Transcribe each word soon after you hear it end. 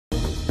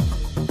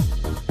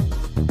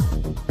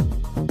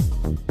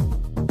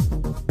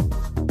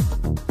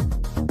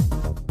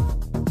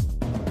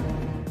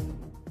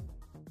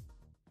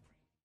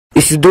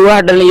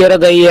isuduwaha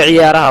dhalinyarada iyo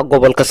ciyaaraha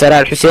gobolka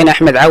Saraar Xuseen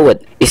Axmed Cawad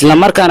isla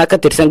markaana ka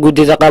tirsan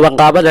Gudiga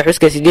Qaabada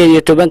Xuska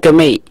 18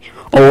 May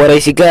oo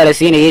waraysi gaar ah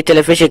siinayay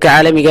telefishinka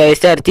caalamiga ee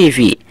Star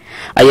TV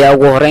ayaa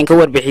ugu horreyn ka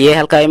warbixiyay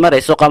halka ay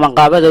marayso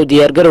Qaabada u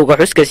diyaar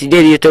garowga Xuska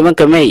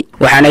 18 May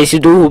waxaana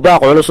isuduwuhu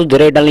baaq culus u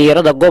diray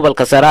dhalinyarada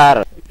gobolka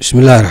Saraar.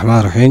 Bismillahir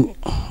Rahmaanir Rahiim.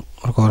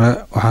 marka hore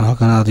waxaan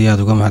halkan aad iyo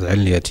aad uga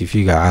mahadcelinayaa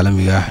TV-ga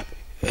caalamiga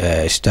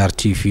ee Star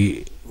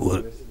TV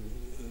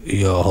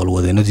iyo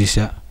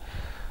howlwadeennadiisa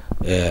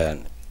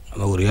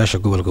ama wariyaasha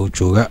gobolka u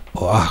jooga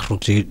oo ah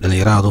runtii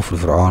dhalinyarada u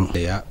firfircoon.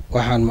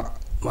 waxaan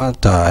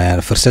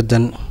maanta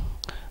fursadan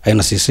ay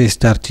nasiisay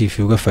Star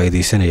TV uga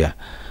faa'iideysanaya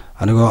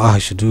anigoo ah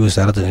isuduwa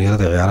wasaaradda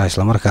dhalinyarada ciyaaraha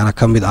isla markaana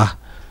kamid ah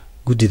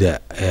gudida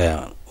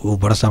uu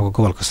barasaabka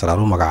gobolka Saraar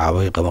u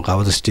magacaabay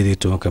Qaabada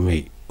 18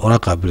 May oo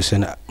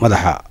qaabilsan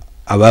madaxa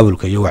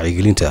abaabulka iyo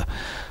wacyigelinta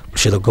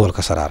bulshada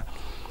gobolka Saraar.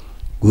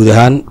 guud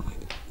ahaan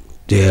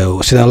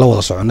sidaan la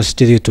wada socono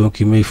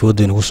 18 May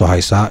foodeen ugu soo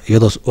haysaa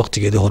iyadoo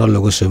waqtigeedii hore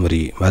looga soo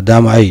mariyay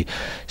maadaama ay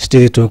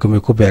 18 May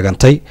ku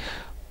beegantay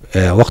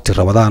waqti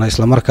Ramadaan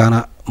isla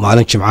markaana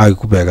maalin Jimcaha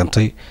ku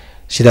beegantay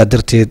sidaa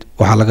darteed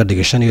waxa laga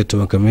dhigay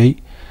 15 May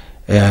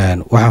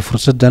waxaan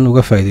fursadan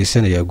uga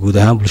faa'iideysanayaa guud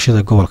ahaan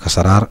bulshada gobolka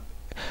Saraar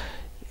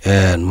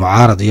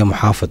mucaarad iyo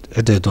muxaafad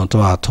cid ay doonto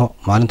waato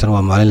maalintan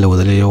waa maalin la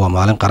wada leeyahay waa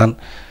maalin qaran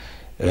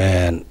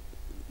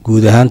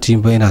guud ahaan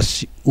tiimba inaad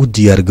u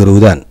diyaar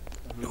garowdaan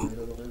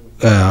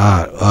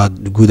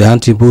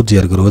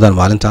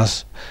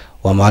maalintaas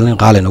waa maalin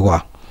qaalin ugu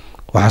ah.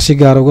 waxaan si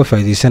gaar ah uga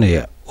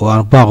faa'iideysanaya oo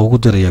aan baaq ugu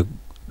diraya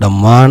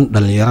dhammaan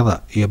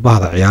dhalinyarada iyo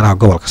bahda ciyaaraha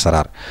gobolka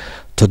Saraar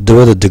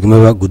todobada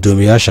degmada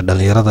gudoomiyaasha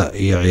dhalinyarada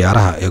iyo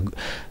ciyaaraha ee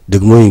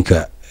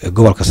degmooyinka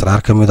gobolka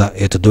Saraar kamida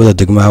ee todobada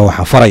degmada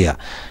waxaan farayaa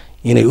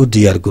inay u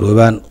diyaar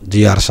garoobaan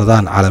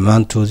diyaarsadaan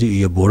calamaantoodii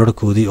iyo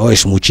boorarkoodii oo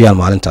ismuujiyaan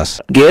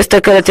maalintaas.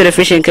 geesta kale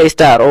telefishinka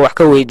Star oo wax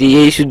ka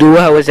weydiiyay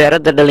isuduwaha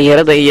wasaaradda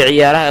dhalinyarada iyo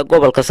ciyaaraha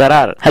gobolka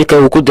Saraar halka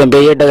uu ku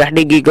dambeeyay dhagax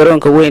dhigii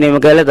garoonka weyn ee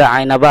magaalada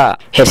Caynaba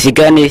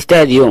Hersigani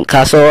Stadium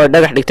kaas oo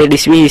dhagax dhigtay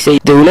dhismihiisa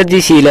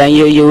dawladda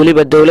Siilaanyo iyo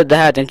waliba dawladda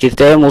haatan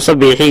jirta ee Muuse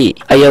Biixi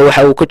ayaa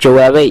waxa uu ku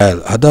jawaabay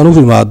haddaan u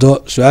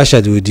imaado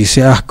su'aashaad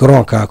weydiisay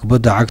garoonka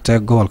kubadda cagta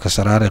gobolka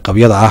Saraar ee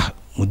qabyada ah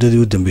muddadii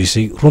u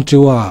dambeysay runtii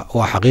waa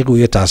xaqiiqo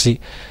iyo taasi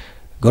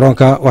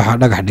garoonka waxa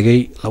dhagax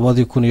dhigay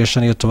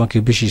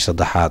 2015 bishii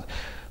saddexaad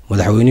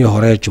madaxweynihii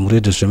hore ee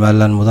Jamhuuriyadda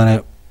Soomaaliland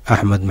mudane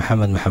Axmed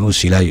Maxamed Maxamuud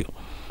Silaayo.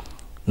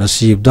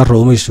 nasiib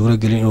darro uma suura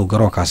gelin inuu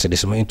garoonkaasi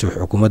dhismo intuu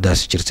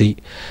xukuumaddaasi jirtay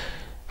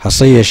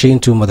hase yeeshee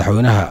intuu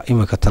madaxweynaha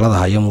imika talada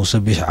haya Muuse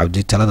Biixi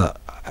Cabdi talada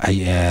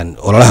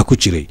ololaha ku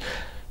jiray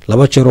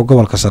laba jeer oo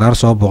gobolka Saraar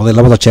soo booqday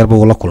labada jeerba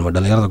uu la kulmay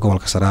dhalinyarada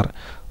gobolka Saraar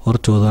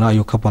hortoodana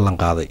ayuu ka ballan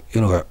qaaday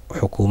inuu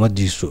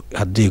xukuumaddiisu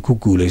haddii ku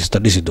guuleysto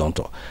dhisi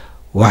doonto.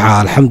 waxa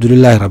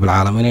alxamdulilaahi rabbil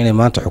caalamiin inay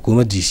maanta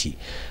xukuumaddiisii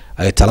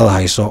ay talada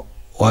hayso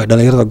oo ay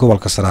dhalinyarada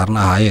gobolka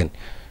Saraarna ahaayeen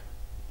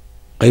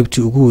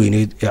qaybtii ugu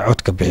weyneyd ee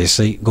codka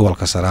bixisay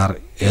gobolka Saraar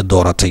ee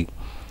dooratay.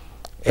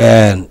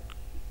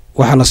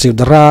 waxa nasiib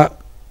daraa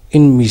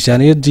in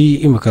miisaaniyadii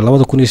imika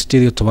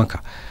 2018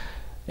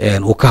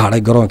 uu ka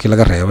hadhay garoonkii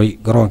laga reebay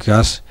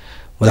garoonkaas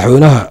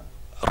madaxweynaha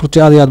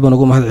runtii aad iyo aad baan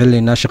ugu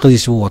mahadcelinaynaa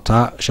shaqadiisa uu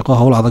wataa shaqo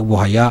hawl adag buu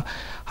hayaa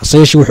hase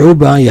yeeshee wuxuu u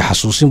baahan yahay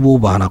xasuusin buu u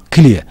baahnaa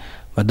kaliya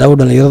maadaama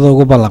dhalinyarada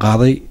uga ballan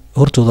qaaday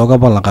hortooda uga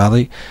ballan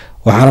qaaday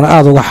waxaana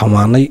aad uga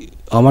xumaanay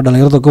ama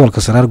dhalinyarada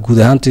gobolka Saraar guud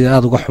ahaanteeda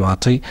aad uga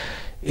xumaatay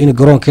in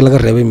garoonkii laga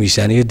reebay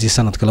miisaaniyadii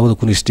sanadka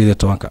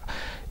 2018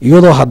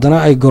 iyadoo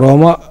haddana ay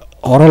garoomo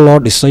hore loo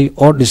dhisay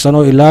oo dhisan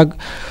oo ilaa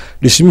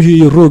dhismihii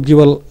iyo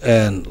roogiiba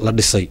la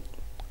dhisay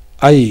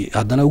ay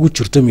haddana ugu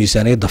jirto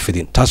miisaaniyadda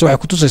fidin taas waxay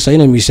ku tusaysaa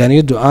in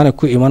miisaaniyaddu aanay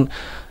ku iman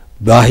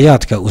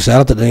baahiyaadka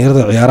wasaaradda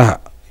dhalinyarada ciyaaraha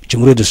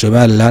Jamhuuriyadda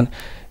Soomaaliland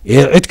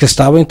ee cid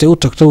kastaaba intay u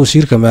tagto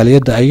wasiirka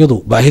maaliyadda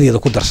iyadu baahideeda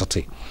ku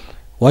darsatay.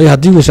 waayo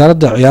haddii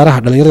wasaaradda ciyaaraha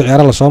dhalinyarada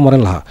ciyaaraha la soo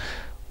marin lahaa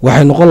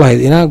waxay noqon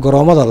lahayd inaan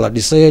garoomada la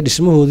dhisay ee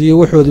dhismahoodii iyo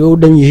waxoodii u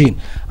dhan yihiin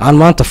aan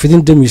maanta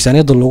fidinta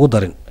miisaaniyadda loogu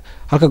darin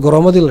halka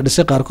garoomadii la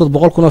dhisay qaarkood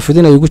 100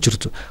 fidin ay ugu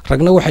jirto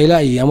ragna waxay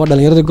laayeen ama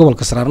dhalinyarada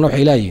gobolka Saraarna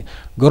waxay laayeen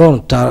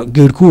garoon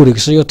geer ku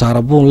wareegsan iyo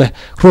taarabuun leh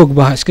roog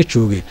baa iska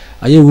joogay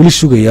ayay wali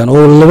sugayaan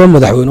oo laba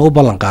madaxweyne u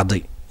ballan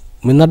qaaday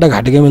midna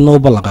dhagax dhigay midna u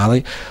ballan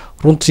qaaday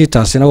runtii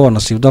taasina waa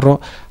nasiib darro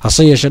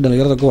hase yeeshee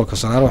dhalinyarada gobolka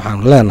Saraar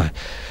waxaan leenahay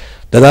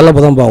dadaalo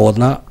badan baa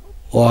wadnaa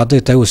oo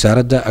hadday tahay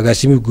wasaaradda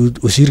agaasimiga guud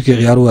wasiirka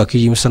ciyaaruhu waa ka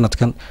yimi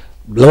sanadkan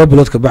 2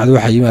 bilood ka bacdi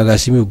waxa yimi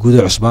agaasimiga guud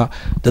ee cusba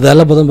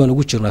dadaalo badan baan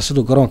ugu jirnaa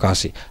sidoo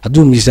garoonkaasi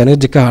hadduu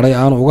miisaaniyadda ka hadhay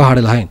aan uga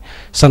hadhi lahayn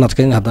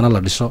sanadkan in haddana la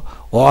dhiso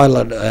oo ay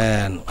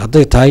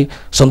hadday tahay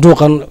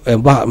sanduuqan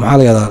maxaa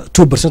la yiraahdaa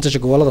 2%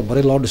 gobolada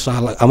bari loo dhiso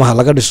ama ha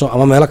laga dhiso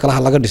ama meelo kale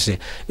ha laga dhisay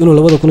inuu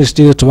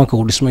 2018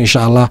 uu dhismo insha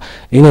Allah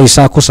inay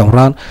saa ku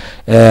samraan.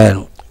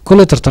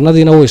 كل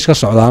ترتنادينا ويسكا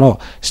سعودانو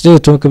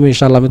 18 May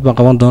insha Allah mid baan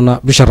qaban doonaa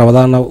bisha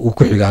Ramadaanna uu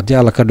ku xiga hadii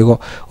alla ka dhigo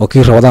oo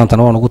kii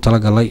Ramadaantana waan ugu tala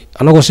galay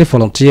anagoo si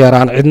volunteer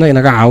aan cidna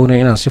inaga caawinay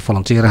inaan si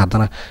volunteer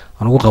hadana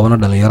aan ugu qabano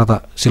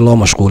dhalinyarada si loo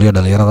mashquuliyo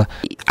dhalinyarada.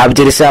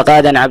 Cabdirasaaq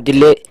Aadan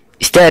Cabdille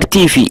Star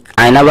TV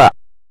Caynaba.